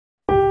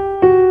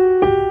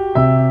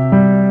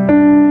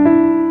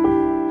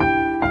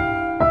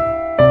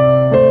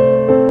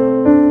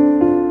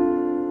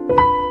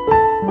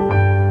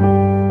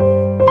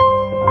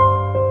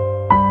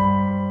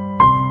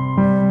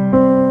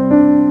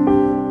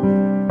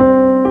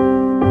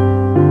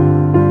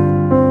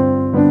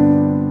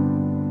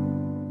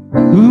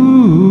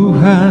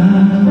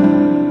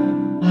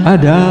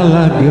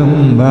adalah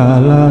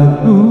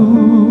gembalaku,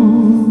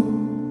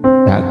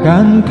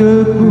 takkan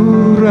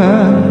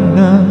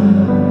kekurangan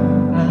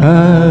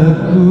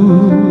aku.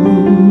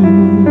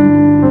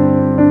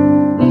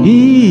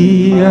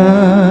 Ia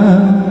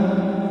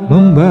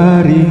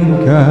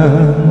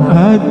membaringkan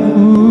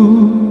aku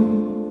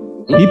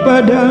di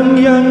padang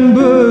yang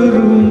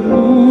berumput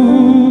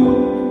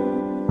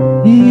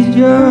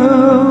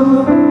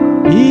hijau.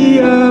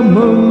 Ia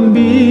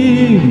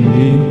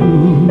membimbingku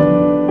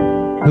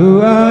ke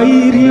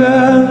air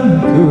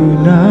yang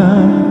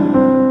tenang.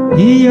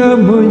 Ia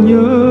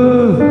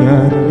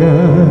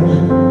menyegarkan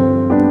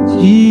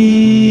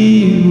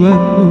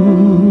jiwaku.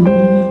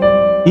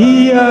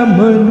 Ia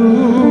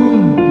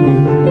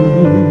menuntunku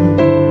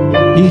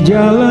di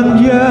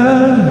jalan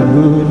yang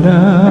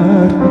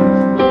benar,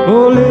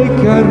 oleh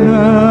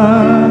karena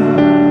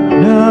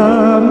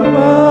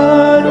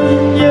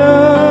namanya.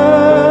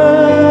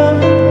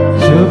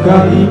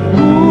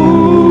 Sekalipun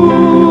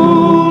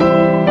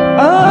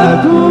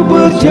aku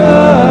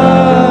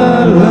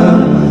berjalan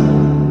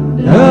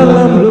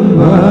dalam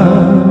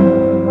lembah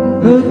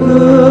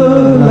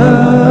kekelaman,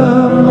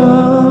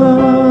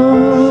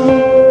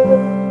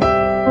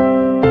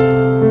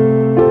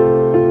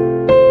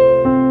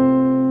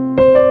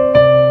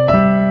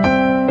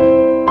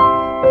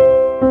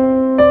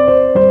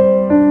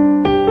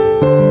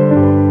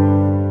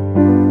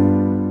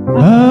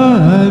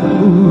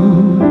 aku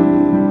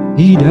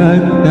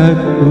tidak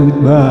takut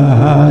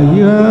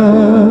bahaya,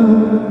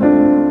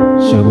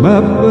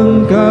 sebab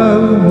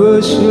Engkau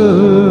besertaku.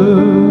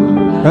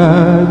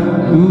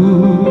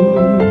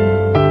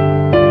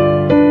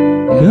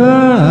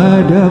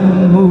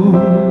 Gadamu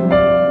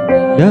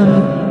dan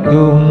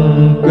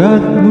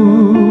tongkatmu,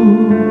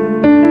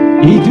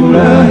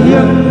 itulah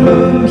yang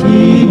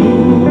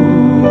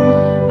menghibur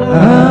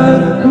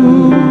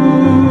aku.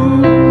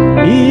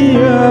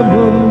 Ia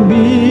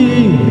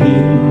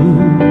membimbingku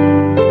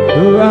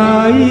ke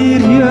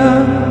air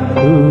yang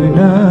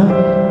tenang.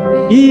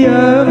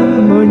 Ia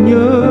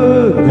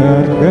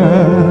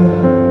menyegarkan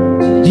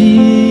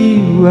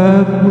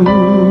jiwaku.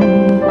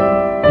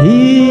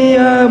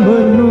 Ia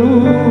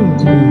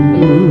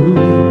menuntunku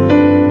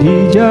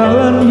di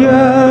jalan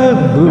yang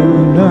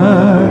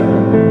benar,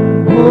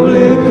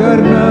 oleh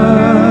karena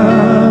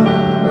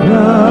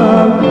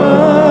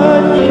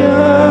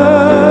namanya.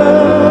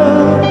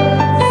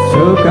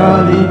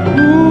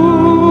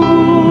 Sekalipun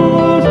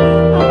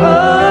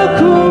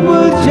aku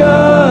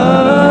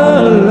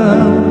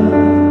berjalan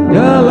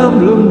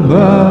dalam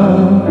lembah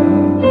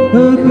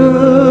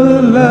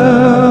kegelapan,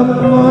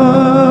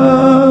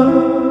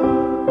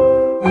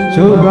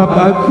 sebab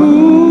aku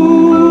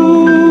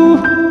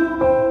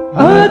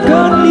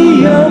akan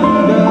diam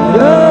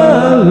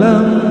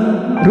dalam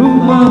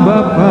rumah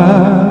Bapa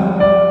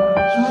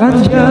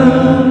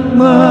sepanjang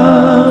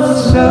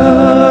masa.